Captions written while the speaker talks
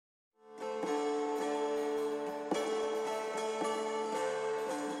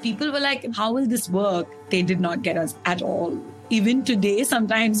People were like, how will this work? They did not get us at all. Even today,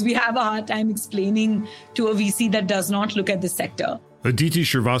 sometimes we have a hard time explaining to a VC that does not look at the sector. Aditi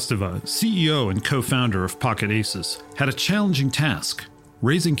Srivastava, CEO and co-founder of Pocket Aces, had a challenging task,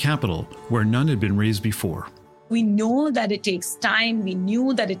 raising capital where none had been raised before. We know that it takes time, we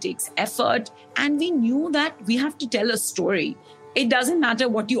knew that it takes effort, and we knew that we have to tell a story. It doesn't matter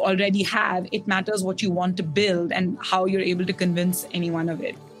what you already have, it matters what you want to build and how you're able to convince anyone of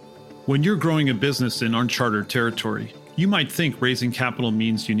it. When you're growing a business in uncharted territory, you might think raising capital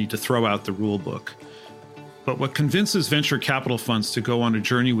means you need to throw out the rule book. But what convinces venture capital funds to go on a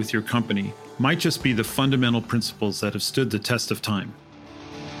journey with your company might just be the fundamental principles that have stood the test of time.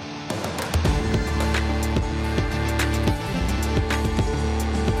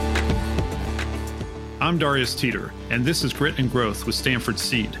 I'm Darius Teeter, and this is Grit and Growth with Stanford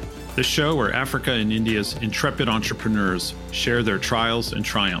Seed, the show where Africa and India's intrepid entrepreneurs share their trials and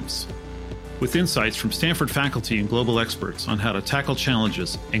triumphs. With insights from Stanford faculty and global experts on how to tackle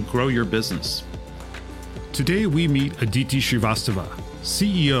challenges and grow your business. Today we meet Aditi Srivastava,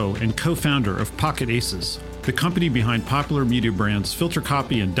 CEO and co-founder of Pocket Aces, the company behind popular media brands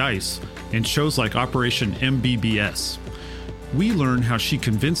FilterCopy and Dice, and shows like Operation MBBS. We learn how she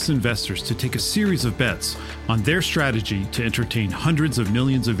convinced investors to take a series of bets on their strategy to entertain hundreds of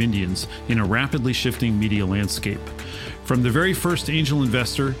millions of Indians in a rapidly shifting media landscape. From the very first angel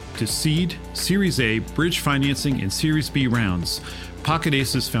investor to seed, Series A, bridge financing, and Series B rounds, Pocket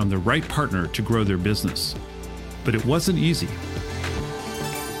Aces found the right partner to grow their business. But it wasn't easy.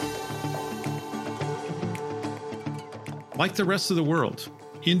 Like the rest of the world,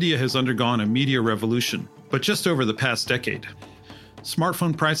 India has undergone a media revolution, but just over the past decade.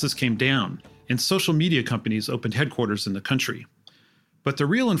 Smartphone prices came down, and social media companies opened headquarters in the country. But the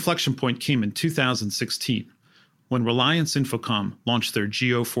real inflection point came in 2016, when Reliance Infocom launched their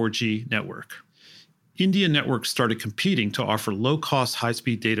Jio 4G network. India networks started competing to offer low-cost,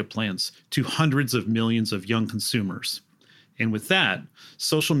 high-speed data plans to hundreds of millions of young consumers. And with that,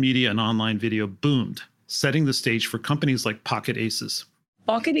 social media and online video boomed, setting the stage for companies like Pocket Aces.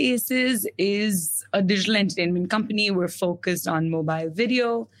 Pocket Aces is a digital entertainment company. We're focused on mobile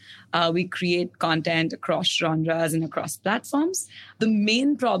video. We create content across genres and across platforms. The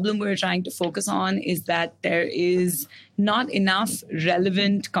main problem we're trying to focus on is that there is not enough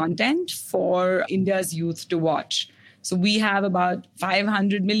relevant content for India's youth to watch. So we have about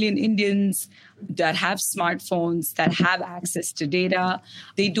 500 million Indians that have smartphones, that have access to data.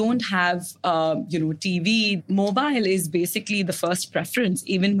 They don't have, TV. Mobile is basically the first preference,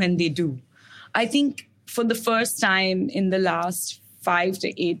 even when they do. I think for the first time in the last 5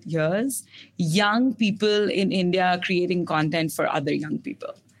 to 8 years, young people in India are creating content for other young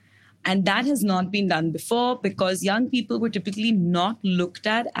people. And that has not been done before because young people were typically not looked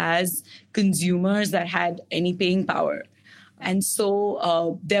at as consumers that had any paying power. And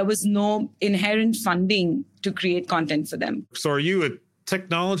so there was no inherent funding to create content for them. So are you a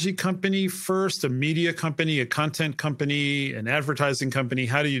technology company first, a media company, a content company, an advertising company?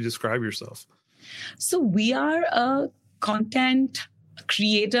 How do you describe yourself? So we are a content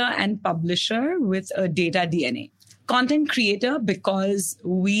creator and publisher with a data DNA. Content creator because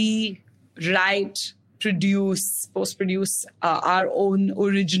we write, produce, post-produce our own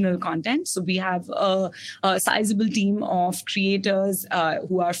original content. So we have a sizable team of creators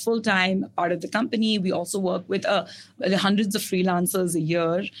who are full-time part of the company. We also work with hundreds of freelancers a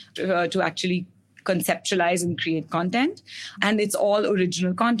year to actually conceptualize and create content. And it's all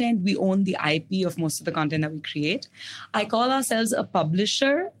original content. We own the IP of most of the content that we create. I call ourselves a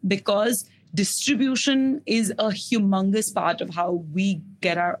publisher because distribution is a humongous part of how we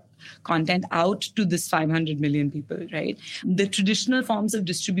get our content out to this 500 million people, right? The traditional forms of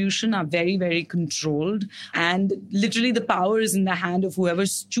distribution are very, very controlled. And literally the power is in the hand of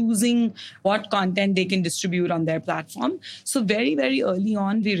whoever's choosing what content they can distribute on their platform. So very, very early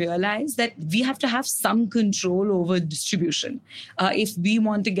on, we realized that we have to have some control over distribution if we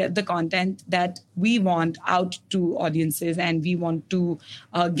want to get the content that we want out to audiences and we want to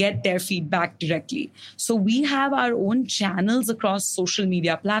get their feedback directly. So we have our own channels across social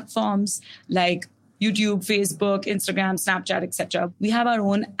media platforms like YouTube, Facebook, Instagram, Snapchat, etc. We have our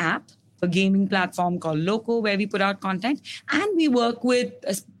own app, a gaming platform called Loco, where we put out content, and we work with,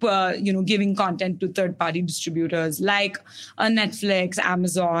 giving content to third-party distributors like Netflix,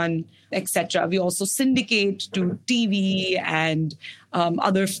 Amazon, etc. We also syndicate to TV and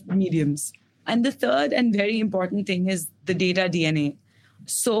other mediums. And the third and very important thing is the data DNA.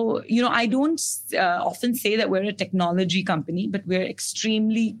 So, I don't often say that we're a technology company, but we're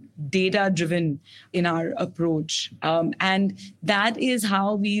extremely data-driven in our approach. And that is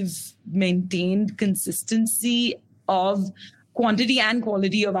how we've maintained consistency of quantity and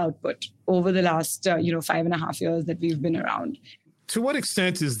quality of output over the last, 5.5 years that we've been around. To what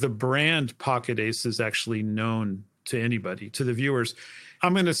extent is the brand Pocket Aces actually known to anybody, to the viewers?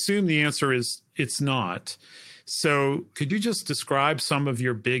 I'm going to assume the answer is it's not. So could you just describe some of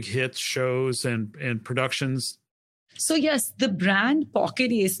your big hit shows and productions? So yes, the brand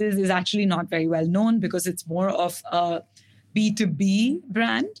Pocket Aces is actually not very well known because it's more of a B2B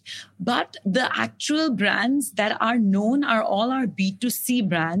brand. But the actual brands that are known are all our B2C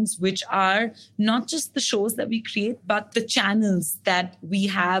brands, which are not just the shows that we create, but the channels that we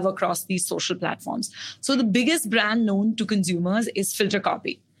have across these social platforms. So the biggest brand known to consumers is Filter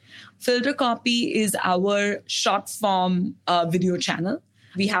Copy. Filter Copy is our short form video channel.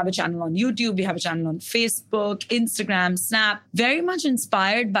 We have a channel on YouTube. We have a channel on Facebook, Instagram, Snap, very much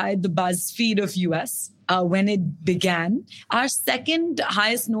inspired by the BuzzFeed of US when it began. Our second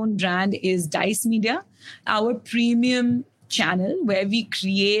highest known brand is Dice Media, our premium channel where we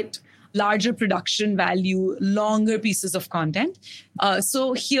create larger production value, longer pieces of content.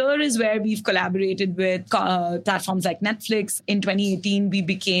 So here is where we've collaborated with platforms like Netflix. In 2018, we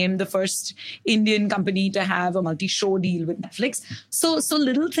became the first Indian company to have a multi-show deal with Netflix. So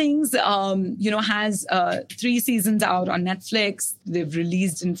Little Things, has 3 seasons out on Netflix. They've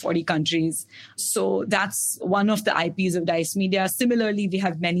released in 40 countries. So that's one of the IPs of Dice Media. Similarly, we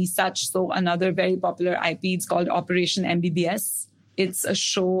have many such. So another very popular IP is called Operation MBBS. It's a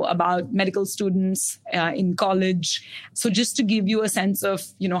show about medical students in college. So just to give you a sense of,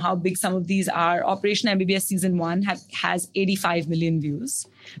 how big some of these are, Operation MBBS Season 1 has 85 million views.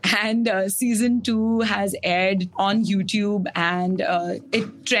 And Season 2 has aired on YouTube and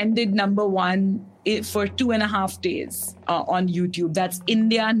it trended number 1 for 2.5 days on YouTube. That's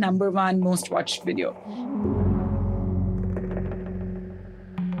India number 1 most watched video.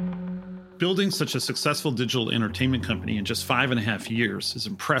 Building such a successful digital entertainment company in just 5.5 years is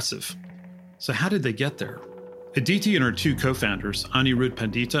impressive. So how did they get there? Aditi and her 2 co-founders, Anirudh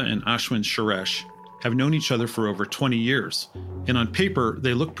Pandita and Ashwin Suresh, have known each other for over 20 years, and on paper,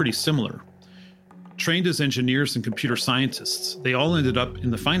 they look pretty similar. Trained as engineers and computer scientists, they all ended up in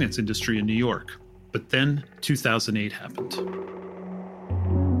the finance industry in New York. But then 2008 happened.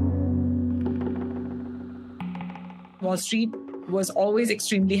 Wall Street was always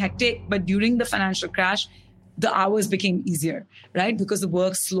extremely hectic, but during the financial crash, the hours became easier, right? Because the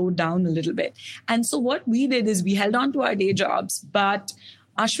work slowed down a little bit. And so what we did is we held on to our day jobs, but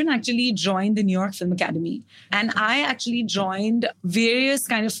Ashwin actually joined the New York Film Academy. And I actually joined various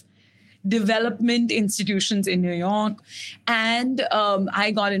kind of development institutions in New York. And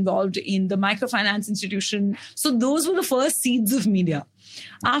I got involved in the microfinance institution. So those were the first seeds of media.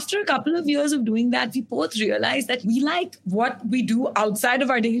 After a couple of years of doing that, we both realized that we like what we do outside of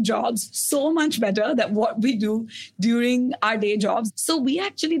our day jobs so much better than what we do during our day jobs. So we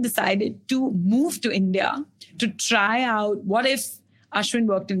actually decided to move to India to try out what if Ashwin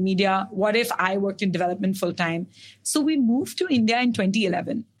worked in media, what if I worked in development full time. So we moved to India in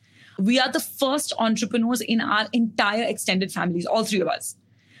 2011. We are the first entrepreneurs in our entire extended families, all 3 of us.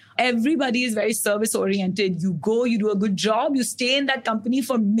 Everybody is very service oriented. You go, you do a good job, you stay in that company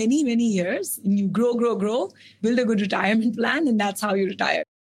for many, many years, and you grow, build a good retirement plan, and that's how you retire.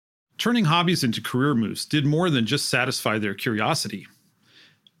 Turning hobbies into career moves did more than just satisfy their curiosity.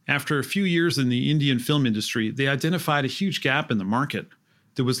 After a few years in the Indian film industry, they identified a huge gap in the market.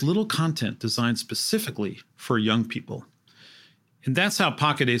 There was little content designed specifically for young people. And that's how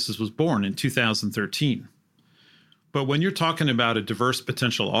Pocket Aces was born in 2013. But when you're talking about a diverse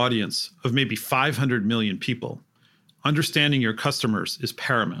potential audience of maybe 500 million people, understanding your customers is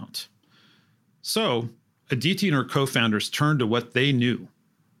paramount. So Aditi and her co-founders turned to what they knew,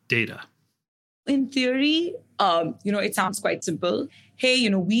 data. In theory, it sounds quite simple. Hey,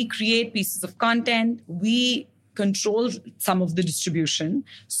 we create pieces of content. We control some of the distribution.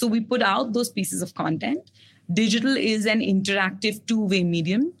 So we put out those pieces of content. Digital is an interactive two-way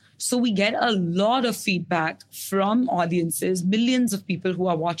medium. So we get a lot of feedback from audiences, millions of people who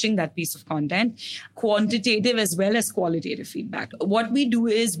are watching that piece of content, quantitative as well as qualitative feedback. What we do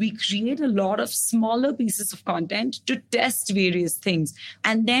is we create a lot of smaller pieces of content to test various things.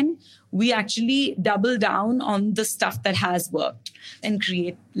 And then we actually double down on the stuff that has worked and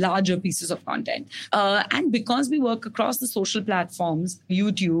create larger pieces of content. And because we work across the social platforms,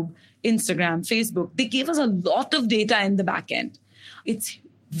 YouTube, Instagram, Facebook, they gave us a lot of data in the back end. It's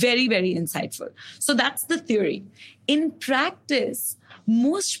very, very insightful. So that's the theory. In practice,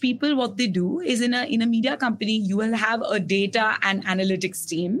 Most people, what they do is in a media company, you will have a data and analytics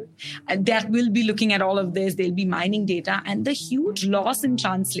team that will be looking at all of this. They'll be mining data. And the huge loss in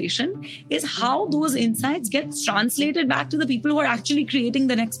translation is how those insights get translated back to the people who are actually creating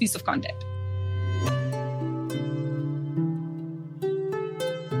the next piece of content.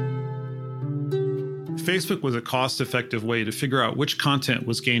 Facebook was a cost-effective way to figure out which content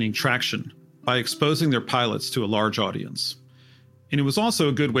was gaining traction by exposing their pilots to a large audience. And it was also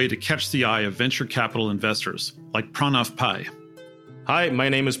a good way to catch the eye of venture capital investors like Pranav Pai. Hi, my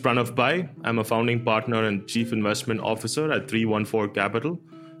name is Pranav Pai. I'm a founding partner and chief investment officer at 314 Capital.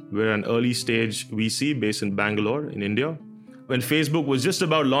 We're an early stage VC based in Bangalore in India. When Facebook was just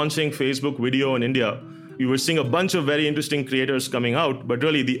about launching Facebook video in India, we were seeing a bunch of very interesting creators coming out, but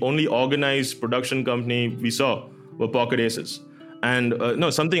really the only organized production company we saw were Pocket Aces. And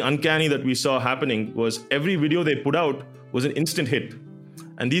something uncanny that we saw happening was every video they put out was an instant hit.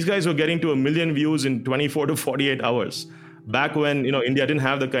 And these guys were getting to 1 million views in 24 to 48 hours. Back when India didn't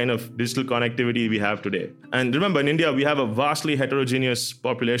have the kind of digital connectivity we have today. And remember, in India, we have a vastly heterogeneous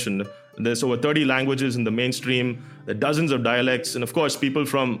population. There's over 30 languages in the mainstream, there are dozens of dialects, and of course, people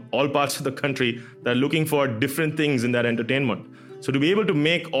from all parts of the country that are looking for different things in that entertainment. So to be able to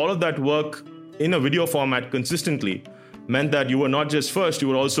make all of that work in a video format consistently meant that you were not just first, you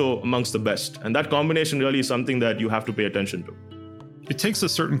were also amongst the best. And that combination really is something that you have to pay attention to. It takes a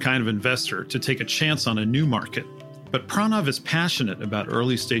certain kind of investor to take a chance on a new market. But Pranav is passionate about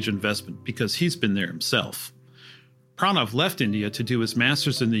early stage investment because he's been there himself. Pranav left India to do his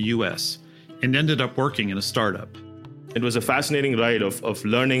master's in the US and ended up working in a startup. It was a fascinating ride of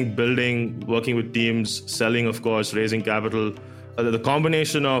learning, building, working with teams, selling, of course, raising capital. The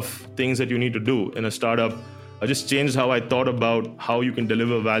combination of things that you need to do in a startup just changed how I thought about how you can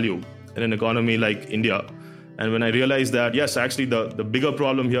deliver value in an economy like India. And when I realized that, yes, actually the bigger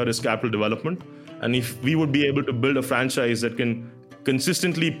problem here is capital development. And if we would be able to build a franchise that can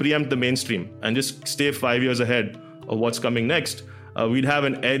consistently preempt the mainstream and just stay 5 years ahead of what's coming next, we'd have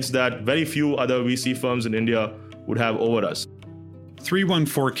an edge that very few other VC firms in India would have over us.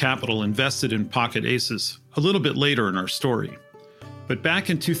 314 Capital invested in Pocket Aces a little bit later in our story. But back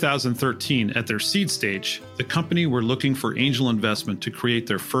in 2013, at their seed stage, the company were looking for angel investment to create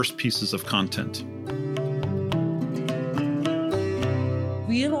their first pieces of content.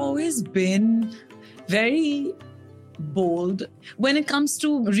 We have always been very bold when it comes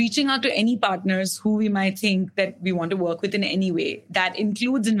to reaching out to any partners who we might think that we want to work with in any way. That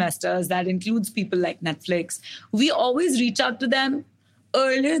includes investors, that includes people like Netflix. We always reach out to them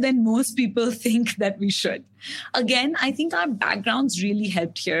earlier than most people think that we should. Again, I think our backgrounds really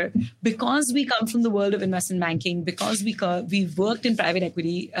helped here because we come from the world of investment banking, because we've worked in private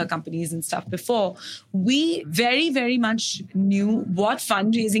equity companies and stuff before. We very, very much knew what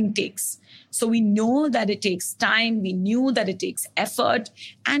fundraising takes. So we know that it takes time, we knew that it takes effort,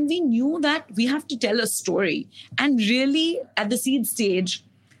 and we knew that we have to tell a story. And really, at the seed stage,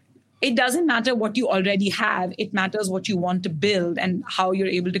 it doesn't matter what you already have. It matters what you want to build and how you're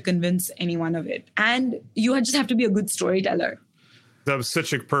able to convince anyone of it. And you just have to be a good storyteller. That was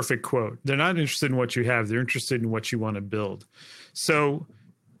such a perfect quote. They're not interested in what you have. They're interested in what you want to build. So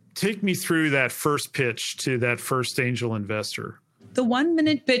take me through that first pitch to that first angel investor. The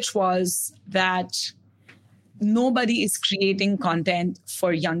 1-minute pitch was that nobody is creating content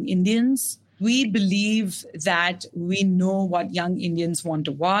for young Indians. We believe that we know what young Indians want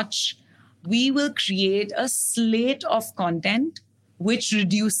to watch. We will create a slate of content which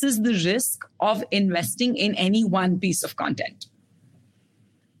reduces the risk of investing in any one piece of content.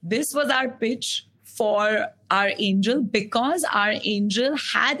 This was our pitch for our angel because our angel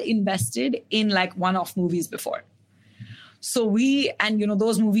had invested in like one-off movies before. So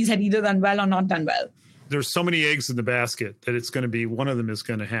those movies had either done well or not done well. There's so many eggs in the basket that it's going to be one of them is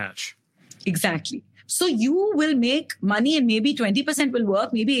going to hatch. Exactly. So you will make money and maybe 20% will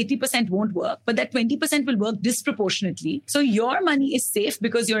work, maybe 80% won't work, but that 20% will work disproportionately. So your money is safe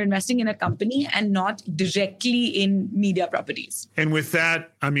because you're investing in a company and not directly in media properties. And with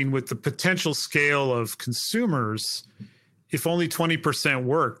that, with the potential scale of consumers, if only 20%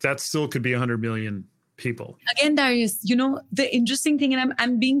 work, that still could be 100 million people. Again, Darius, the interesting thing, and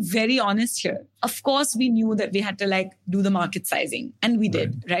I'm being very honest here. Of course, we knew that we had to do the market sizing, and we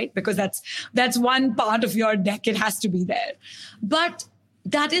did, right? Because that's one part of your deck. It has to be there. But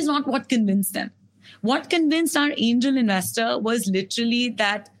that is not what convinced them. What convinced our angel investor was literally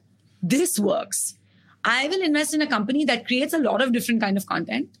that this works. I will invest in a company that creates a lot of different kind of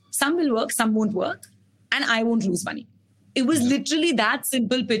content. Some will work, some won't work, and I won't lose money. It was literally that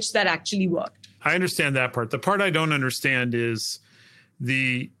simple pitch that actually worked. I understand that part. The part I don't understand is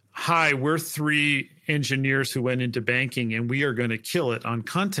hi, we're 3 engineers who went into banking and we are going to kill it on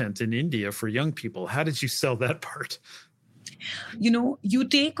content in India for young people. How did you sell that part? You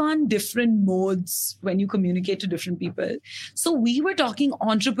take on different modes when you communicate to different people. So we were talking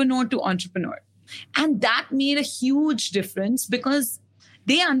entrepreneur to entrepreneur. And that made a huge difference because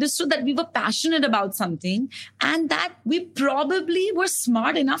they understood that we were passionate about something and that we probably were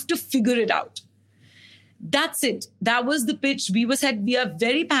smart enough to figure it out. That's it. That was the pitch. We said, we are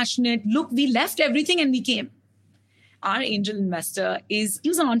very passionate. Look, we left everything and we came. Our angel investor he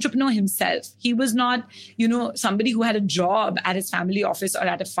was an entrepreneur himself. He was not, somebody who had a job at his family office or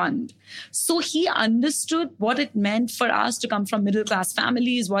at a fund. So he understood what it meant for us to come from middle-class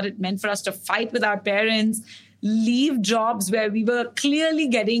families, what it meant for us to fight with our parents, leave jobs where we were clearly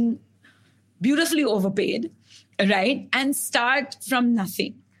getting beautifully overpaid, right? And start from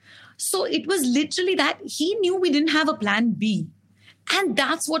nothing. So it was literally that he knew we didn't have a plan B. And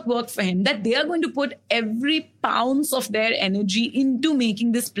that's what worked for him, that they are going to put every ounce of their energy into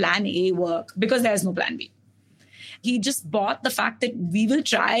making this plan A work because there's no plan B. He just bought the fact that we will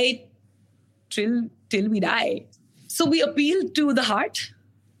try till we die. So we appealed to the heart,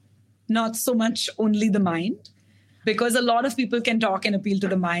 not so much only the mind, because a lot of people can talk and appeal to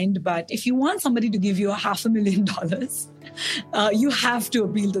the mind. But if you want somebody to give you $500,000, you have to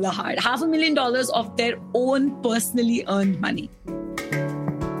appeal to the heart. $500,000 of their own personally earned money.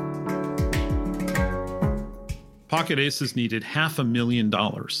 Pocket Aces needed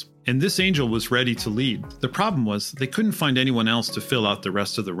 $500,000, and this angel was ready to lead. The problem was they couldn't find anyone else to fill out the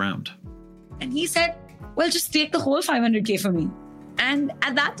rest of the round. And he said, well, just take the whole $500K for me. And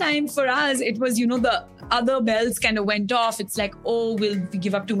at that time for us, it was, the other bells kind of went off. It's like, will we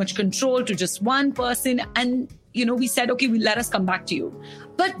give up too much control to just one person? And, we said, okay, let us come back to you.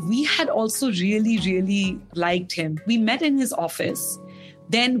 But we had also really, really liked him. We met in his office.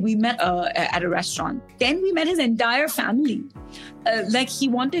 Then we met at a restaurant. Then we met his entire family. He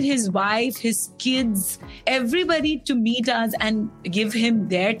wanted his wife, his kids, everybody to meet us and give him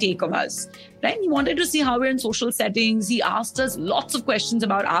their take of us. Right? He wanted to see how we're in social settings. He asked us lots of questions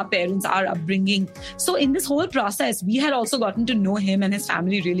about our parents, our upbringing. So in this whole process, we had also gotten to know him and his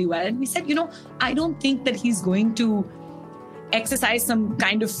family really well. And we said, I don't think that he's going to exercise some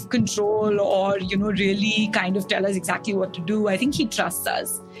kind of control or, really kind of tell us exactly what to do. I think he trusts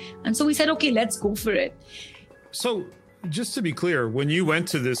us. And so we said, okay, let's go for it. So just to be clear, when you went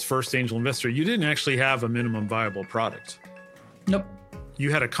to this first angel investor, you didn't actually have a minimum viable product. Nope.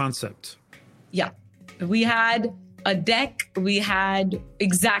 You had a concept. Yeah. We had a deck. We had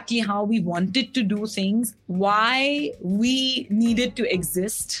exactly how we wanted to do things, why we needed to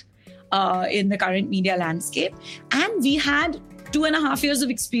exist in the current media landscape. And we had 2.5 years of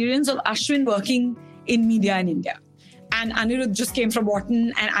experience of Ashwin working in media in India. And Anirudh just came from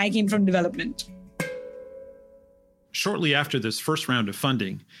Wharton and I came from development. Shortly after this first round of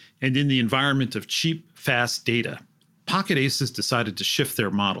funding, and in the environment of cheap, fast data, Pocket Aces decided to shift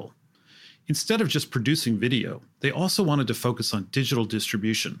their model. Instead of just producing video, they also wanted to focus on digital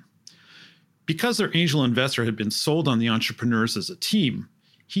distribution. Because their angel investor had been sold on the entrepreneurs as a team,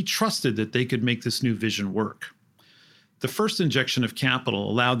 he trusted that they could make this new vision work. The first injection of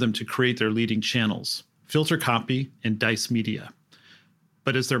capital allowed them to create their leading channels, Filter Copy and Dice Media.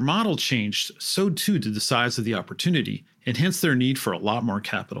 But as their model changed, so too did the size of the opportunity, and hence their need for a lot more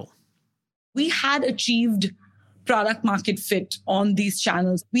capital. We had achieved product market fit on these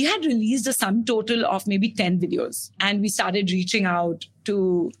channels. We had released a sum total of maybe 10 videos, and we started reaching out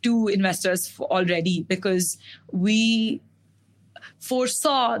to investors already because we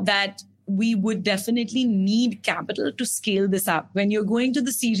foresaw that we would definitely need capital to scale this up. When you're going to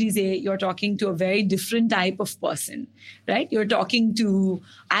the Series A, you're talking to a very different type of person, right? You're talking to,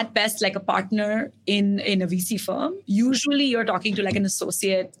 at best, like a partner in a VC firm. Usually you're talking to like an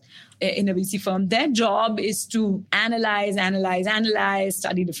associate in a VC firm. Their job is to analyze,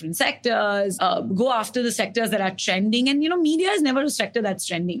 study different sectors, go after the sectors that are trending. And, media is never a sector that's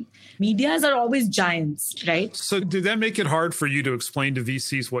trending. Medias are always giants, right? So did that make it hard for you to explain to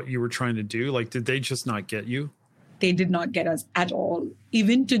VCs what you were trying to do? Like, did they just not get you? They did not get us at all.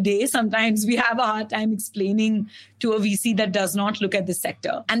 Even today, sometimes we have a hard time explaining to a VC that does not look at the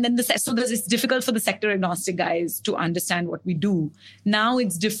sector. And then it's difficult for the sector agnostic guys to understand what we do. Now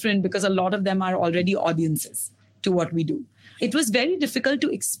it's different because a lot of them are already audiences to what we do. It was very difficult to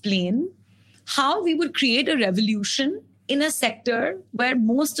explain how we would create a revolution in a sector where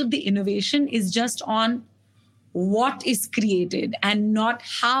most of the innovation is just on what is created and not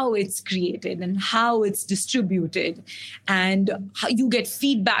how it's created and how it's distributed, and how you get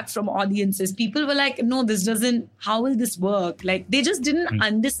feedback from audiences. People were like, no, how will this work? Like, they just didn't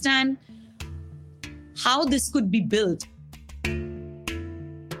understand how this could be built.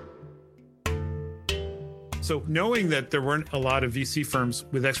 So knowing that there weren't a lot of VC firms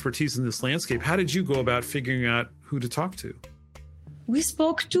with expertise in this landscape, how did you go about figuring out who to talk to? We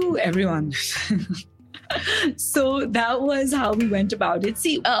spoke to everyone. So that was how we went about it.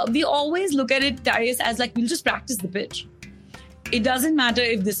 See, we always look at it, Darius, as like, we'll just practice the pitch. It doesn't matter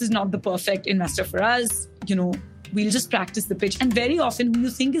if this is not the perfect investor for us, we'll just practice the pitch. And very often who you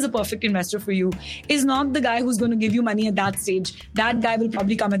think is a perfect investor for you is not the guy who's going to give you money at that stage. That guy will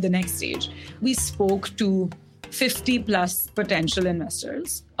probably come at the next stage. We spoke to 50 plus potential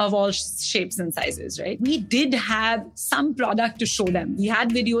investors of all shapes and sizes, right? We did have some product to show them. We had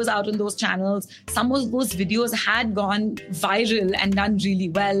videos out on those channels. Some of those videos had gone viral and done really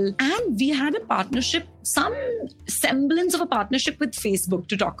well. And we had a partnership, some semblance of a partnership with Facebook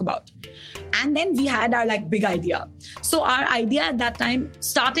to talk about. And then we had our big idea. So our idea at that time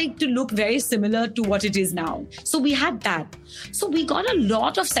started to look very similar to what it is now. So we had that. So we got a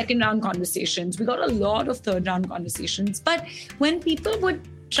lot of second round conversations. We got a lot of third round conversations. But when people would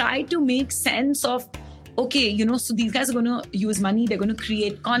try to make sense of, okay, so these guys are going to use money, they're going to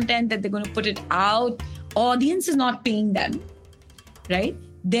create content, that they're going to put it out, audience is not paying them, right?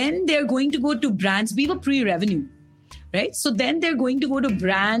 Then they're going to go to brands. We were pre-revenue, right? So then they're going to go to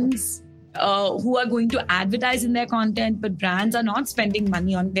brands who are going to advertise in their content, but brands are not spending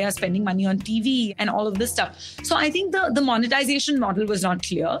money they are spending money on TV and all of this stuff. So I think the monetization model was not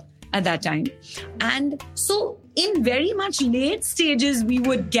clear at that time. And so in very much late stages, we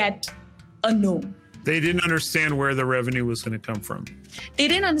would get a no. They didn't understand where the revenue was going to come from. They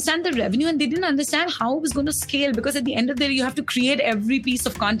didn't understand the revenue, and they didn't understand how it was going to scale, because at the end of the day, you have to create every piece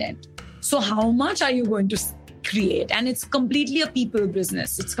of content. So how much are you going to create? And it's completely a people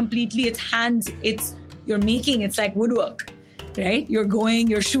business. It's hands, you're making, it's like woodwork, right?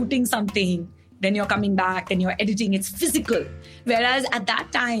 You're shooting something, then you're coming back, then you're editing. It's physical. Whereas at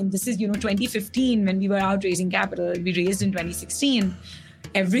that time, this is, 2015, when we were out raising capital, we raised in 2016,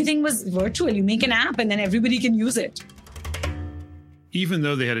 everything was virtual. You make an app and then everybody can use it. Even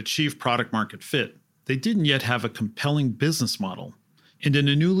though they had achieved product market fit, they didn't yet have a compelling business model. And in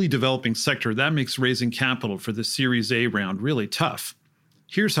a newly developing sector, that makes raising capital for the Series A round really tough.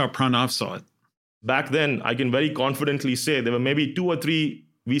 Here's how Pranav saw it. Back then, I can very confidently say there were maybe 2 or 3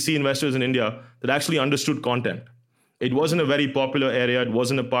 VC investors in India that actually understood content. It wasn't a very popular area. It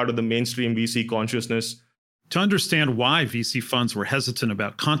wasn't a part of the mainstream VC consciousness. To understand why VC funds were hesitant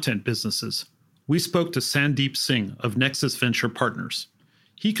about content businesses, we spoke to Sandeep Singh of Nexus Venture Partners.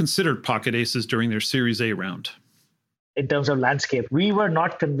 He considered Pocket Aces during their Series A round. In terms of landscape, we were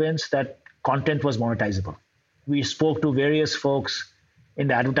not convinced that content was monetizable. We spoke to various folks in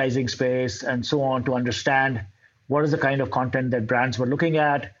the advertising space and so on to understand what is the kind of content that brands were looking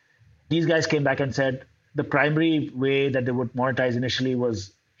at. These guys came back and said the primary way that they would monetize initially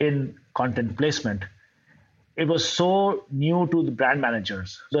was in content placement. It was so new to the brand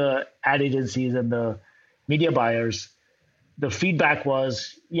managers, the ad agencies and the media buyers. The feedback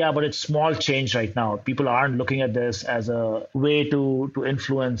was, yeah, but it's small change right now. People aren't looking at this as a way to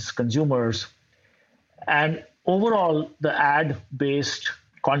influence consumers. And overall, the ad-based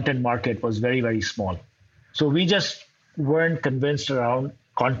content market was very, very small. So we just weren't convinced around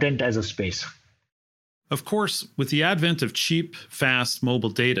content as a space. Of course, with the advent of cheap, fast mobile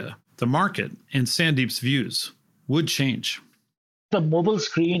data, the market, in Sandeep's views, would change. The mobile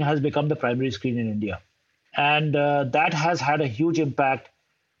screen has become the primary screen in India. And that has had a huge impact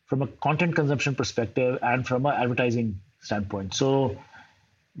from a content consumption perspective and from an advertising standpoint. So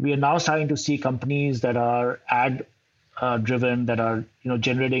we are now starting to see companies that are ad driven, that are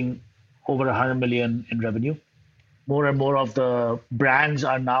generating over 100 million in revenue. More and more of the brands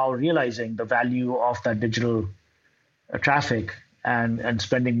are now realizing the value of that digital traffic and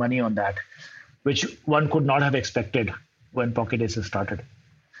spending money on that, which one could not have expected when Pocket Aces started.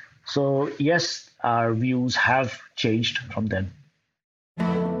 So yes, our views have changed from then.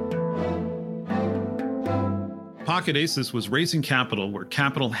 Pocket Aces was raising capital where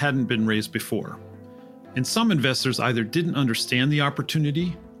capital hadn't been raised before. And some investors either didn't understand the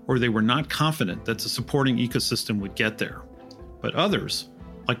opportunity or they were not confident that the supporting ecosystem would get there. But others,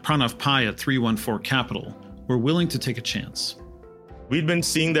 like Pranav Pai at 314 Capital, were willing to take a chance. We'd been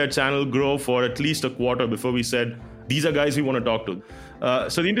seeing their channel grow for at least a quarter before we said, these are guys we want to talk to.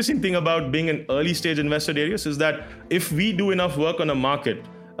 So the interesting thing about being an early stage investor, Darius, is that if we do enough work on a market,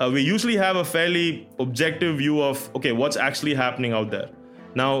 we usually have a fairly objective view of, okay, what's actually happening out there.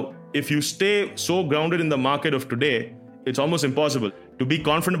 Now, if you stay so grounded in the market of today, it's almost impossible to be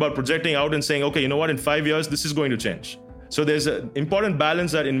confident about projecting out and saying, okay, you know what, in 5 years, this is going to change. So there's an important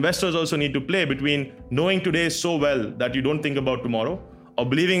balance that investors also need to play between knowing today so well that you don't think about tomorrow, or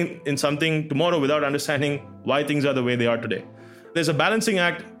believing in something tomorrow without understanding why things are the way they are today. There's a balancing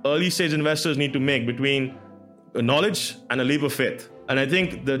act early stage investors need to make between knowledge and a leap of faith. And I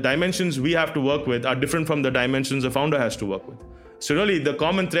think the dimensions we have to work with are different from the dimensions a founder has to work with. So really, the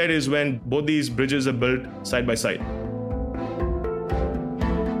common thread is when both these bridges are built side by side.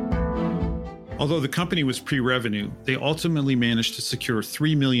 Although the company was pre-revenue, they ultimately managed to secure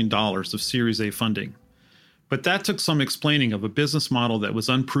 $3 million of Series A funding. But that took some explaining of a business model that was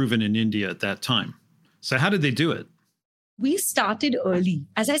unproven in India at that time. So how did they do it? We started early.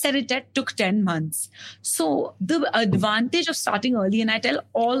 As I said, it took 10 months. So the advantage of starting early, and I tell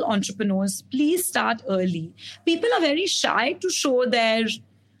all entrepreneurs, please start early. People are very shy to show their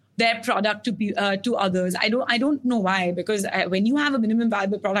product to others. I don't know why, because when you have a minimum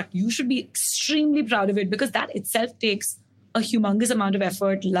viable product, you should be extremely proud of it, because that itself takes a humongous amount of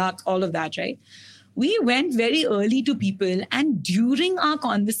effort, luck, all of that, right? We went very early to people, and during our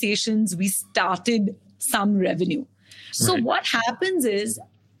conversations, we started some revenue. So what happens is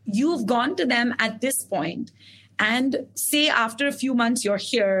you've gone to them at this point, and say after a few months you're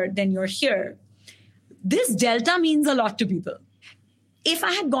here, then you're here. This delta means a lot to people. If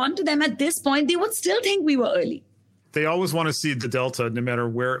I had gone to them at this point, they would still think we were early. They always want to see the delta, no matter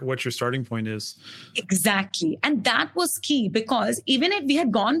what your starting point is. Exactly. And that was key, because even if we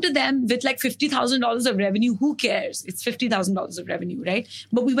had gone to them with like $50,000 of revenue, who cares? It's $50,000 of revenue, right?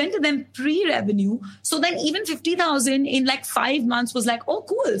 But we went to them pre-revenue. So then even 50,000 in like 5 months was like, oh,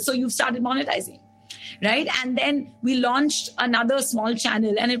 cool. So you've started monetizing, right? And then we launched another small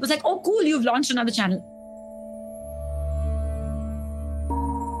channel, and it was like, oh, cool, you've launched another channel.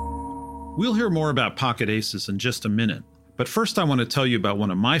 We'll hear more about Pocket Aces in just a minute, but first I want to tell you about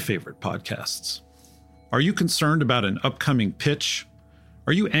one of my favorite podcasts. Are you concerned about an upcoming pitch?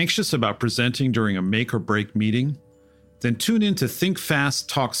 Are you anxious about presenting during a make or break meeting? Then tune in to Think Fast,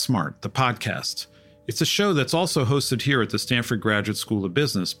 Talk Smart, the podcast. It's a show that's also hosted here at the Stanford Graduate School of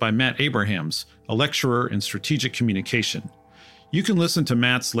Business by Matt Abrahams, a lecturer in strategic communication. You can listen to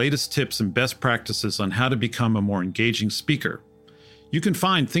Matt's latest tips and best practices on how to become a more engaging speaker. You can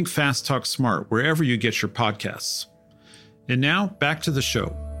find Think Fast, Talk Smart wherever you get your podcasts. And now, back to the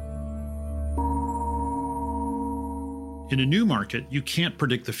show. In a new market, you can't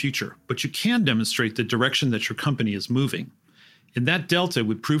predict the future, but you can demonstrate the direction that your company is moving. And that delta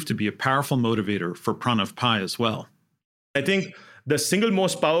would prove to be a powerful motivator for Pranav Pai as well. I think the single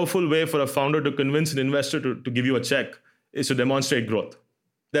most powerful way for a founder to convince an investor to give you a check is to demonstrate growth.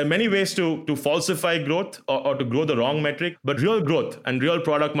 There are many ways to falsify growth or to grow the wrong metric, but real growth and real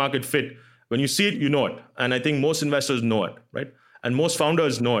product market fit, when you see it, you know it. And I think most investors know it, right? And most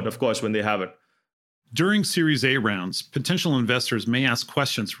founders know it, of course, when they have it. During Series A rounds, potential investors may ask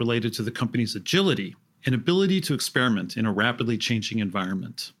questions related to the company's agility and ability to experiment in a rapidly changing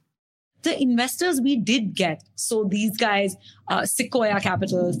environment. The investors we did get, so these guys, Sequoia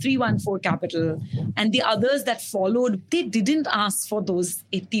Capital, 314 Capital, and the others that followed, they didn't ask for those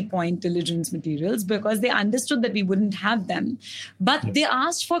 80-point diligence materials because they understood that we wouldn't have them. But they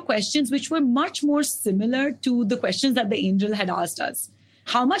asked for questions which were much more similar to the questions that the angel had asked us.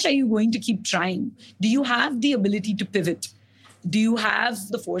 How much are you going to keep trying? Do you have the ability to pivot? Do you have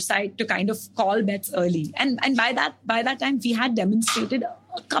the foresight to kind of call bets early? And by that time, we had demonstrated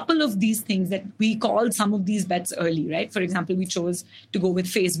a couple of these things that we called some of these bets early, right? For example, we chose to go with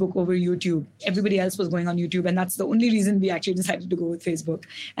Facebook over YouTube. Everybody else was going on YouTube, and that's the only reason we actually decided to go with Facebook.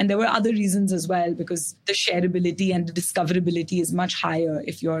 And there were other reasons as well, because the shareability and the discoverability is much higher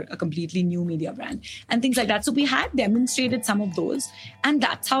if you're a completely new media brand and things like that. So we had demonstrated some of those, and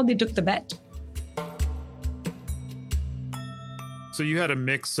that's how they took the bet. So you had a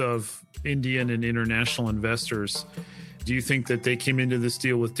mix of Indian and international investors. Do you think that they came into this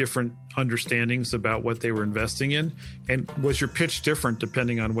deal with different understandings about what they were investing in? And was your pitch different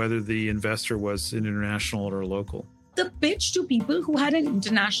depending on whether the investor was an international or local? The pitch to people who had an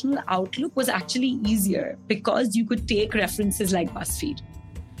international outlook was actually easier because you could take references like BuzzFeed.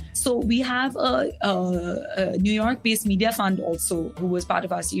 So we have a New York-based media fund also who was part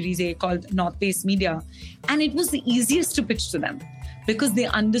of our Series A called North Base Media. And it was the easiest to pitch to them because they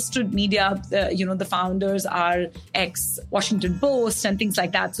understood media. The founders are ex-Washington Post and things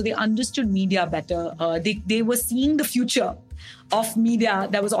like that. So they understood media better. They were seeing the future of media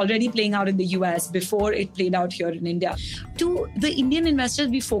that was already playing out in the US before it played out here in India. To the Indian investors,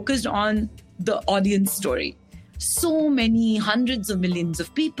 we focused on the audience story. So many hundreds of millions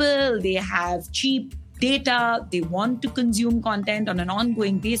of people, they have cheap data, they want to consume content on an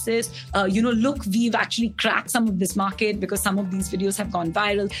ongoing basis. Look, we've actually cracked some of this market because some of these videos have gone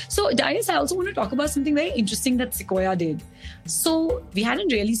viral. So Darius, I also want to talk about something very interesting that Sequoia did. So we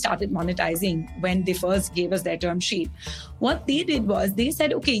hadn't really started monetizing when they first gave us their term sheet. What they did was they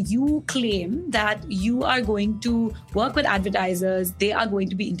said, okay, you claim that you are going to work with advertisers, they are going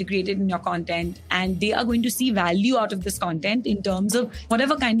to be integrated in your content, and they are going to see value out of this content in terms of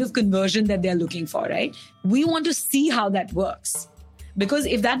whatever kind of conversion that they're looking for, right? We want to see how that works. Because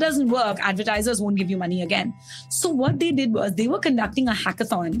if that doesn't work, advertisers won't give you money again. So what they did was they were conducting a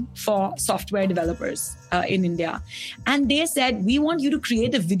hackathon for software developers in India. And they said, we want you to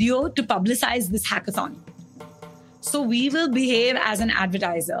create a video to publicize this hackathon. So we will behave as an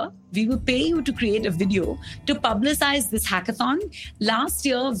advertiser. We will pay you to create a video to publicize this hackathon. Last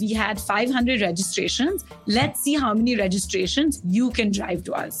year, we had 500 registrations. Let's see how many registrations you can drive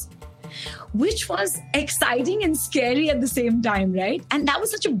to us. Which was exciting and scary at the same time, right? And that was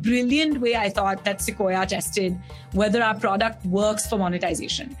such a brilliant way, I thought, that Sequoia tested whether our product works for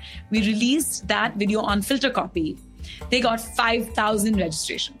monetization. We released that video on FilterCopy. They got 5,000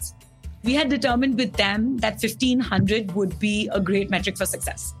 registrations. We had determined with them that 1,500 would be a great metric for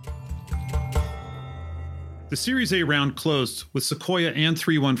success. The Series A round closed with Sequoia and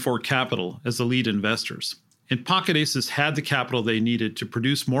 314 Capital as the lead investors. And Pocket Aces had the capital they needed to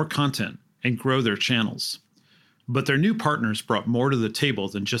produce more content and grow their channels. But their new partners brought more to the table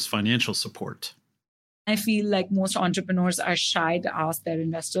than just financial support. I feel like most entrepreneurs are shy to ask their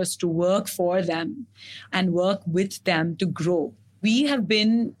investors to work for them and work with them to grow. We have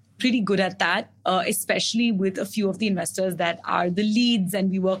been pretty good at that, especially with a few of the investors that are the leads, and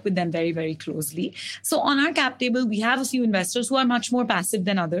we work with them very, very closely. So on our cap table, we have a few investors who are much more passive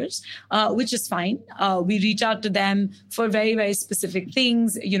than others, which is fine. We reach out to them for very, very specific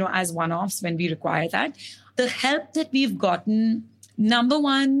things, as one-offs when we require that. The help that we've gotten, number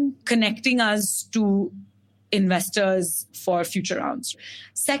one, connecting us to investors for future rounds.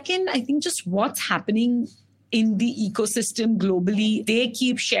 Second, I think just what's happening in the ecosystem globally, they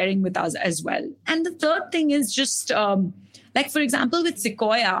keep sharing with us as well. And the third thing is just, for example, with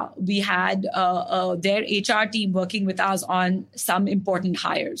Sequoia, we had their HR team working with us on some important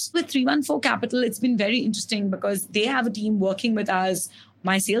hires. With 314 Capital, it's been very interesting because they have a team working with us,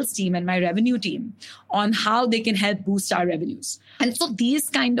 my sales team and my revenue team, on how they can help boost our revenues. And so these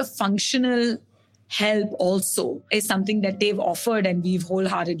kind of functional help also is something that they've offered and we've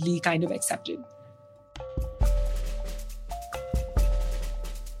wholeheartedly kind of accepted.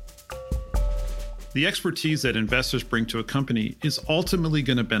 The expertise that investors bring to a company is ultimately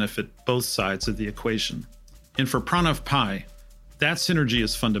going to benefit both sides of the equation. And for Pranav Pai, that synergy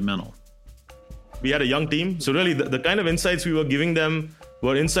is fundamental. We had a young team, so really the kind of insights we were giving them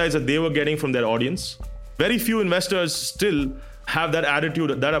were insights that they were getting from their audience. Very few investors still have that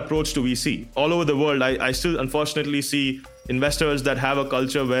attitude, that approach to VC. All over the world, I still unfortunately see investors that have a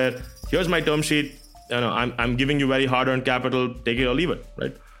culture where, here's my term sheet, I'm giving you very hard-earned capital, take it or leave it,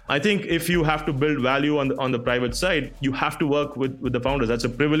 right? I think if you have to build value on the private side, you have to work with the founders. That's a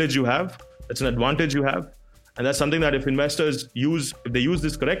privilege you have. That's an advantage you have. And that's something that if investors use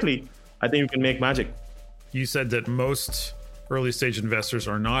this correctly, I think you can make magic. You said that most early stage investors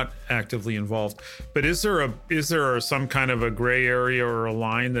are not actively involved, but is there some kind of a gray area or a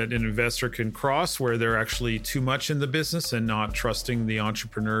line that an investor can cross where they're actually too much in the business and not trusting the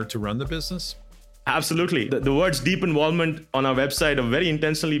entrepreneur to run the business? Absolutely. The words deep involvement on our website are very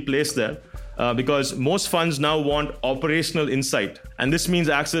intentionally placed there because most funds now want operational insight. And this means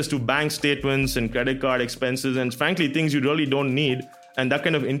access to bank statements and credit card expenses and frankly, things you really don't need. And that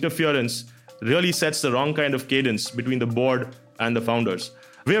kind of interference really sets the wrong kind of cadence between the board and the founders.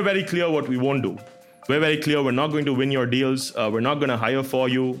 We're very clear what we won't do. We're very clear we're not going to win your deals. We're not going to hire for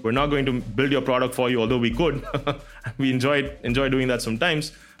you. We're not going to build your product for you, although we could. We enjoy doing that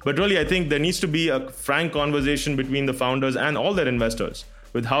sometimes. But really, I think there needs to be a frank conversation between the founders and all their investors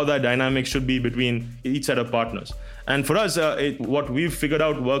with how that dynamic should be between each set of partners. And for us, what we've figured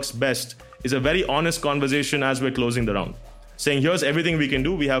out works best is a very honest conversation as we're closing the round. Saying, here's everything we can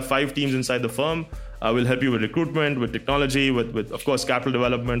do. We have 5 teams inside the firm. We'll help you with recruitment, with technology, with of course, capital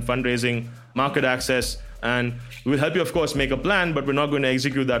development, fundraising, market access. And we'll help you, of course, make a plan, but we're not going to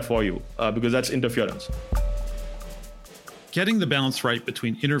execute that for you because that's interference. Getting the balance right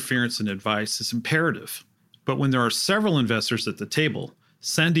between interference and advice is imperative. But when there are several investors at the table,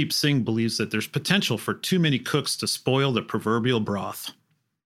 Sandeep Singh believes that there's potential for too many cooks to spoil the proverbial broth.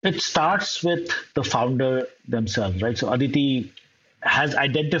 It starts with the founder themselves, right? So Aditi has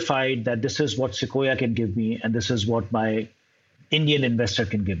identified that this is what Sequoia can give me, and this is what my Indian investor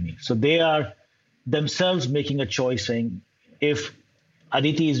can give me. So they are themselves making a choice saying, if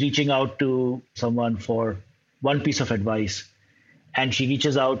Aditi is reaching out to someone for one piece of advice, and she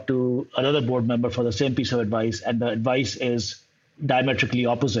reaches out to another board member for the same piece of advice, and the advice is diametrically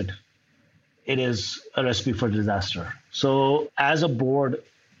opposite, it is a recipe for disaster. So as a board,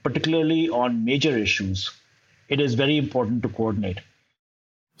 particularly on major issues, it is very important to coordinate.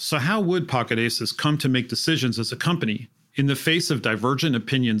 So how would Pocket Aces come to make decisions as a company in the face of divergent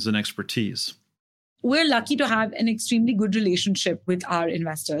opinions and expertise? We're lucky to have an extremely good relationship with our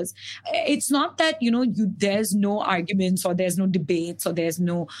investors. It's not that, there's no arguments or there's no debates or there's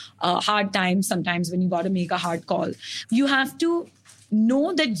no hard times sometimes when you got to make a hard call. You have to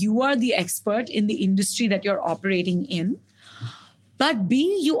know that you are the expert in the industry that you're operating in. But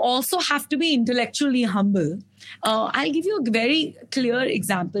B, you also have to be intellectually humble. I'll give you a very clear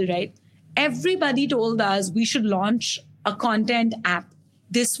example, right? Everybody told us we should launch a content app.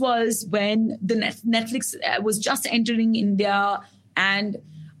 This was when the Netflix was just entering India, and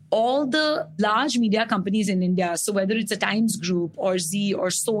all the large media companies in India, so whether it's a Times Group or Zee or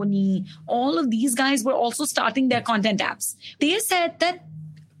Sony, all of these guys were also starting their content apps. They said that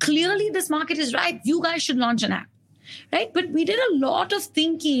clearly this market is right. You guys should launch an app, right? But we did a lot of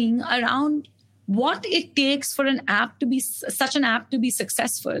thinking around what it takes for such an app to be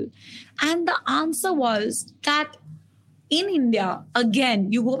successful. And the answer was that in India,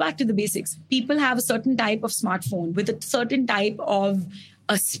 again, you go back to the basics. People have a certain type of smartphone with a certain type of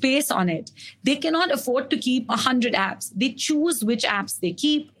a space on it. They cannot afford to keep 100 apps. They choose which apps they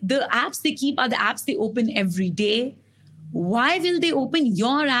keep. The apps they keep are the apps they open every day. Why will they open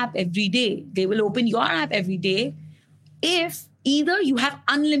your app every day? They will open your app every day if either you have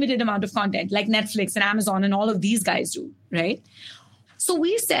unlimited amount of content like Netflix and Amazon and all of these guys do, right? So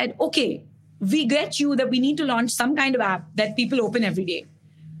we said, okay, we get you that we need to launch some kind of app that people open every day.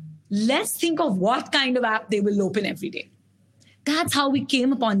 Let's think of what kind of app they will open every day. That's how we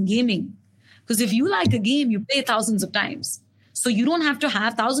came upon gaming. Because if you like a game, you play thousands of times. So you don't have to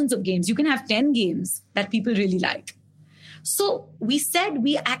have thousands of games. You can have 10 games that people really like. So we said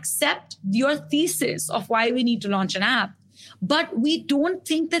we accept your thesis of why we need to launch an app, but we don't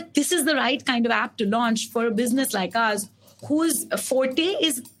think that this is the right kind of app to launch for a business like us, whose forte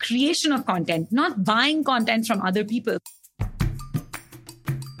is creation of content, not buying content from other people.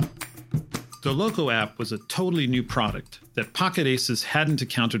 The Loco app was a totally new product that Pocket Aces hadn't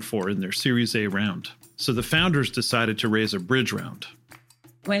accounted for in their Series A round. So the founders decided to raise a bridge round.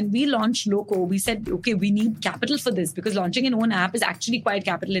 When we launched Loco, we said, okay, we need capital for this because launching an own app is actually quite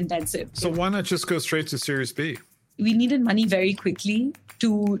capital intensive. So why not just go straight to Series B? We needed money very quickly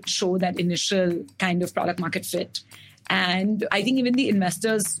to show that initial kind of product market fit. And I think even the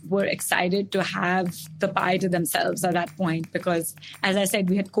investors were excited to have the pie to themselves at that point because, as I said,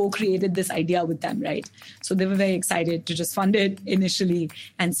 we had co-created this idea with them, right? So they were very excited to just fund it initially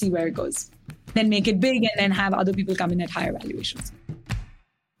and see where it goes. Then make it big and then have other people come in at higher valuations.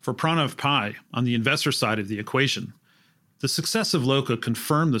 For Pranav Pai, on the investor side of the equation, the success of Loco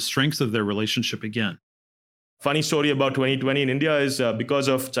confirmed the strength of their relationship again. Funny story about 2020 in India is because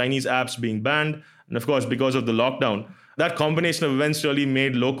of Chinese apps being banned, and of course, because of the lockdown, that combination of events really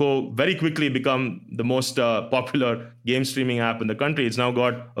made Loco very quickly become the most popular game streaming app in the country. It's now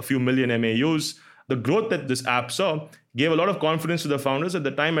got a few million MAUs. The growth that this app saw gave a lot of confidence to the founders that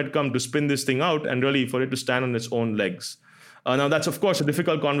the time had come to spin this thing out and really for it to stand on its own legs. Now, that's, of course, a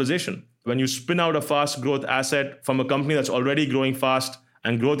difficult conversation. When you spin out a fast growth asset from a company that's already growing fast,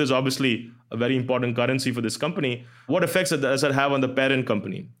 and growth is obviously a very important currency for this company, what effects does that have on the parent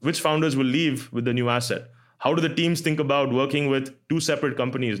company? Which founders will leave with the new asset? How do the teams think about working with two separate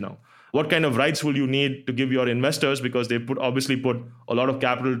companies now? What kind of rights will you need to give your investors? Because they obviously put a lot of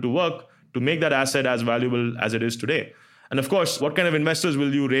capital to work to make that asset as valuable as it is today. And of course, what kind of investors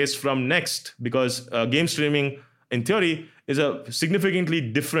will you raise from next? Because game streaming, in theory, is a significantly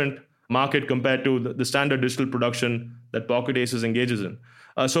different market compared to the standard digital production that Pocket Aces engages in.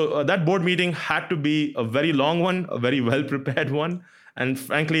 So that board meeting had to be a very long one, a very well-prepared one, and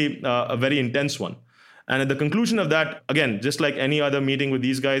frankly, a very intense one. And at the conclusion of that, again, just like any other meeting with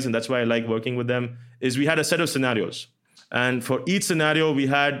these guys, and that's why I like working with them, is we had a set of scenarios. And for each scenario, we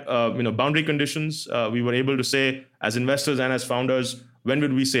had boundary conditions. We were able to say, as investors and as founders, when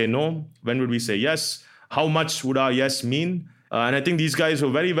would we say no? When would we say yes? How much would our yes mean? And I think these guys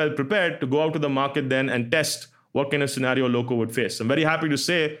were very well prepared to go out to the market then and test what kind of scenario Loco would face. I'm very happy to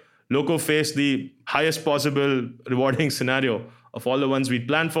say Loco faced the highest possible rewarding scenario of all the ones we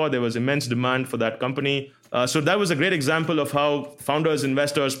planned for. There was immense demand for that company. So that was a great example of how founders,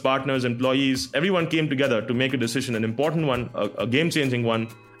 investors, partners, employees, everyone came together to make a decision, an important one, a game-changing one,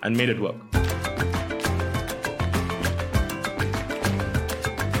 and made it work.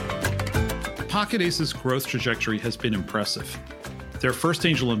 Pocket Aces' growth trajectory has been impressive. Their first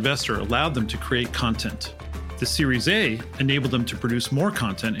angel investor allowed them to create content. The Series A enabled them to produce more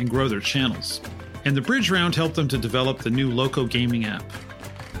content and grow their channels. And the bridge round helped them to develop the new Loco gaming app.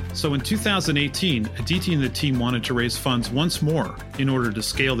 So in 2018, Aditi and the team wanted to raise funds once more in order to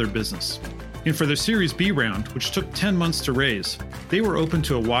scale their business. And for their Series B round, which took 10 months to raise, they were open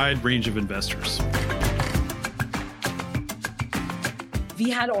to a wide range of investors. We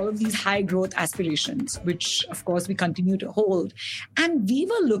had all of these high growth aspirations, which of course we continue to hold. And we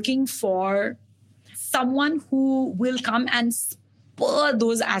were looking for someone who will come and spur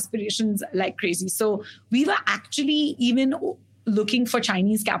those aspirations like crazy. So we were actually even looking for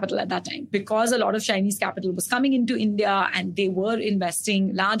Chinese capital at that time, because a lot of Chinese capital was coming into India and they were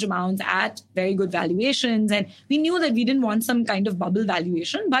investing large amounts at very good valuations. And we knew that we didn't want some kind of bubble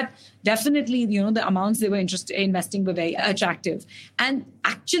valuation, but definitely, the amounts they were investing were very attractive. And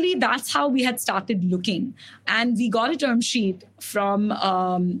actually, that's how we had started looking. And we got a term sheet from,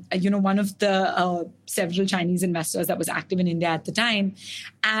 one of the several Chinese investors that was active in India at the time.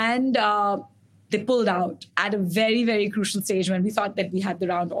 And they pulled out at a very, very crucial stage when we thought that we had the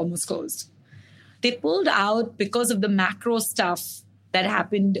round almost closed. They pulled out because of the macro stuff that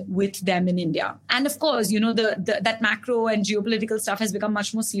happened with them in India. And of course, that macro and geopolitical stuff has become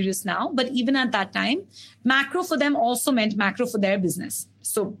much more serious now. But even at that time, macro for them also meant macro for their business.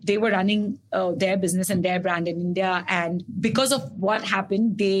 So they were running their business and their brand in India. And because of what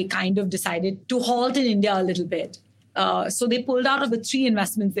happened, they kind of decided to halt in India a little bit. So they pulled out of the 3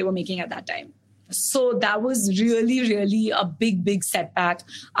 investments they were making at that time. So that was really, really a big, big setback,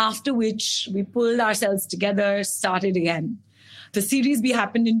 after which we pulled ourselves together, started again. The Series B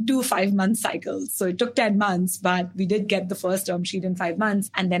happened in 2 5-month cycles. So it took 10 months, but we did get the first term sheet in 5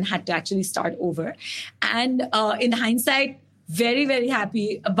 months and then had to actually start over. And in hindsight, very, very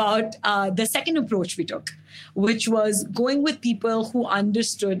happy about the second approach we took, which was going with people who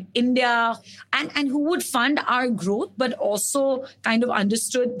understood India and who would fund our growth, but also kind of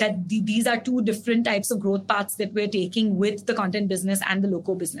understood that these are 2 different types of growth paths that we're taking with the content business and the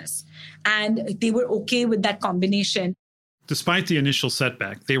Loco business. And they were okay with that combination. Despite the initial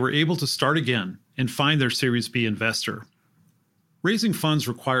setback, they were able to start again and find their Series B investor. Raising funds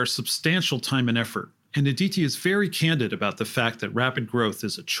requires substantial time and effort, and Aditi is very candid about the fact that rapid growth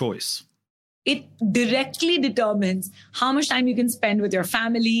is a choice. It directly determines how much time you can spend with your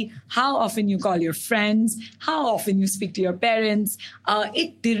family, how often you call your friends, how often you speak to your parents.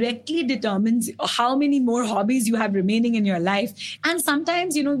 It directly determines how many more hobbies you have remaining in your life. And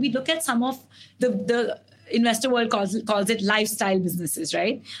sometimes, we look at some of the investor world calls it lifestyle businesses,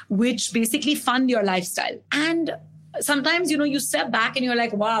 right? Which basically fund your lifestyle. And sometimes, you step back and you're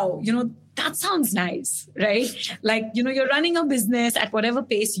like, wow, that sounds nice, right? Like, you're running a business at whatever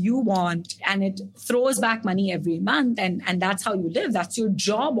pace you want and it throws back money every month and that's how you live. That's your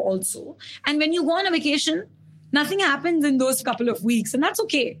job also. And when you go on a vacation, nothing happens in those couple of weeks and that's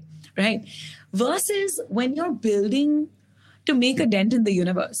okay, right? Versus when you're building to make a dent in the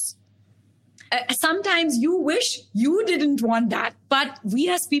universe. Sometimes you wish you didn't want that, but we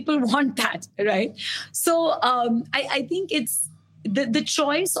as people want that, right? So I think it's the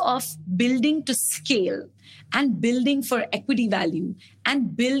choice of building to scale and building for equity value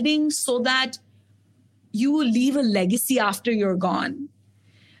and building so that you will leave a legacy after you're gone.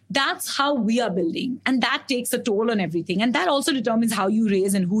 That's how we are building. And that takes a toll on everything. And that also determines how you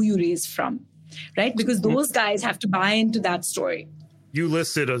raise and who you raise from, right? Because those guys have to buy into that story. You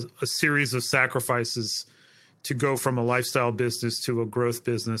listed a series of sacrifices to go from a lifestyle business to a growth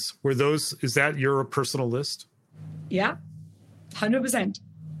business. Is that your personal list? Yeah, 100%.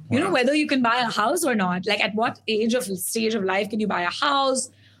 Wow. Whether you can buy a house or not, like at what stage of life can you buy a house?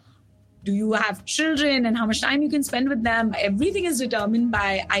 Do you have children and how much time you can spend with them? Everything is determined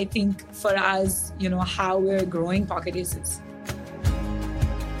by, I think, for us, how we're growing Pocket Aces.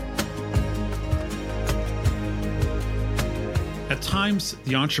 At times,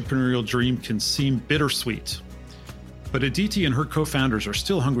 the entrepreneurial dream can seem bittersweet, but Aditi and her co-founders are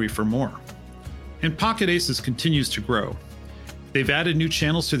still hungry for more. And Pocket Aces continues to grow. They've added new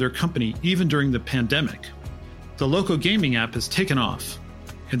channels to their company even during the pandemic. The Loco gaming app has taken off,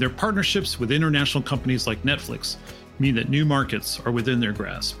 and their partnerships with international companies like Netflix mean that new markets are within their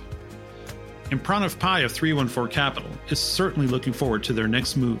grasp. And Pranav Pai of 314 Capital is certainly looking forward to their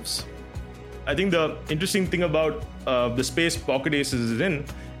next moves. I think the interesting thing about the space Pocket Aces is in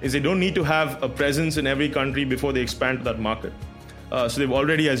is they don't need to have a presence in every country before they expand to that market. So they've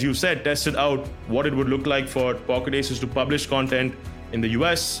already, as you said, tested out what it would look like for Pocket Aces to publish content in the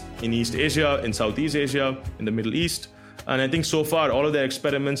US, in East Asia, in Southeast Asia, in the Middle East. And I think so far, all of their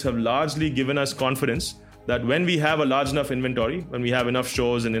experiments have largely given us confidence that when we have a large enough inventory, when we have enough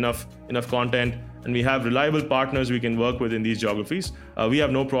shows and enough content, and we have reliable partners we can work with in these geographies, we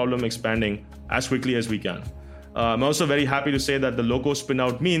have no problem expanding as quickly as we can. I'm also very happy to say that the Loco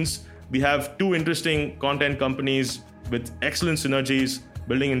spin-out means we have two interesting content companies with excellent synergies,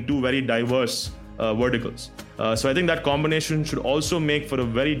 building in two very diverse verticals. So I think that combination should also make for a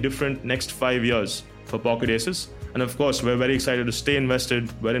very different next 5 years for Pocket Aces. And of course, we're very excited to stay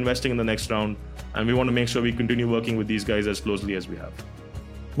invested. We're investing in the next round, and we want to make sure we continue working with these guys as closely as we have.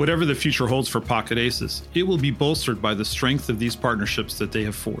 Whatever the future holds for Pocket Aces, it will be bolstered by the strength of these partnerships that they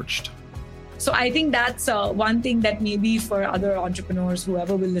have forged. So I think that's one thing that maybe for other entrepreneurs,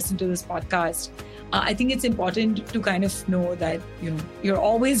 whoever will listen to this podcast, I think it's important to kind of know that, you're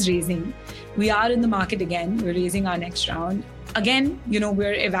always raising. We are in the market again. We're raising our next round. Again,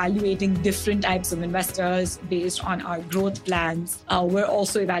 we're evaluating different types of investors based on our growth plans. We're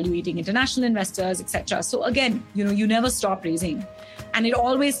also evaluating international investors, etc. So again, you never stop raising. And it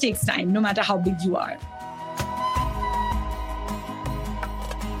always takes time, no matter how big you are.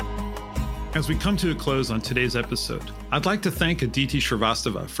 As we come to a close on today's episode, I'd like to thank Aditi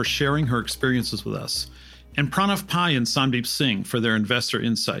Srivastava for sharing her experiences with us, and Pranav Pai and Sandeep Singh for their investor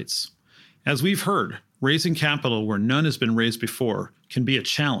insights. As we've heard, raising capital where none has been raised before can be a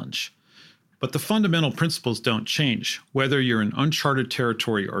challenge. But the fundamental principles don't change, whether you're in uncharted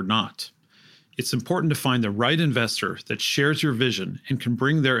territory or not. It's important to find the right investor that shares your vision and can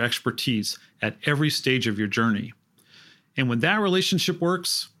bring their expertise at every stage of your journey. And when that relationship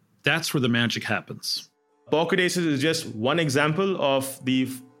works, that's where the magic happens. Pocket Aces is just one example of the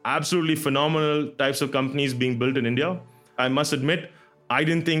absolutely phenomenal types of companies being built in India. I must admit, I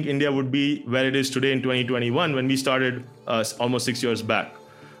didn't think India would be where it is today in 2021 when we started almost 6 years back.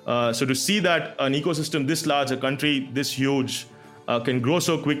 So to see that an ecosystem this large, a country this huge, can grow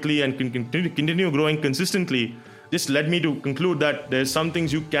so quickly and can continue growing consistently, just led me to conclude that there's some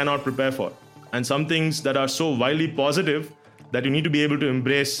things you cannot prepare for, and some things that are so wildly positive that you need to be able to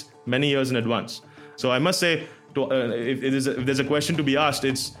embrace many years in advance. So I must say, if there's a question to be asked,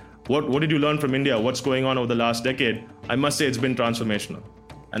 it's what did you learn from India? What's going on over the last decade? I must say it's been transformational.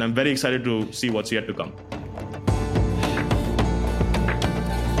 And I'm very excited to see what's yet to come.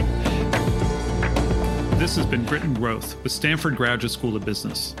 This has been Grit and Growth with Stanford Graduate School of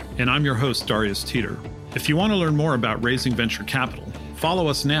Business, and I'm your host, Darius Teeter. If you want to learn more about raising venture capital, follow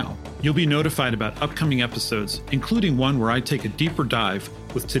us now. You'll be notified about upcoming episodes, including one where I take a deeper dive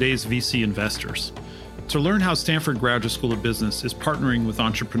with today's VC investors. To learn how Stanford Graduate School of Business is partnering with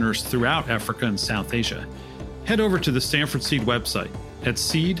entrepreneurs throughout Africa and South Asia, head over to the Stanford Seed website at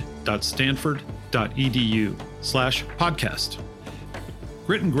seed.stanford.edu/podcast.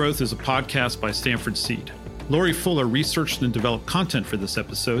 Grit and Growth is a podcast by Stanford Seed. Lori Fuller researched and developed content for this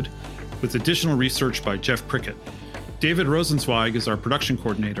episode, with additional research by Jeff Prickett. David Rosenzweig is our production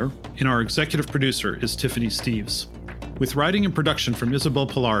coordinator, and our executive producer is Tiffany Steves. With writing and production from Isabel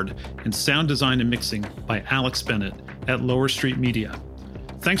Pillard and sound design and mixing by Alex Bennett at Lower Street Media.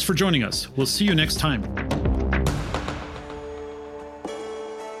 Thanks for joining us. We'll see you next time.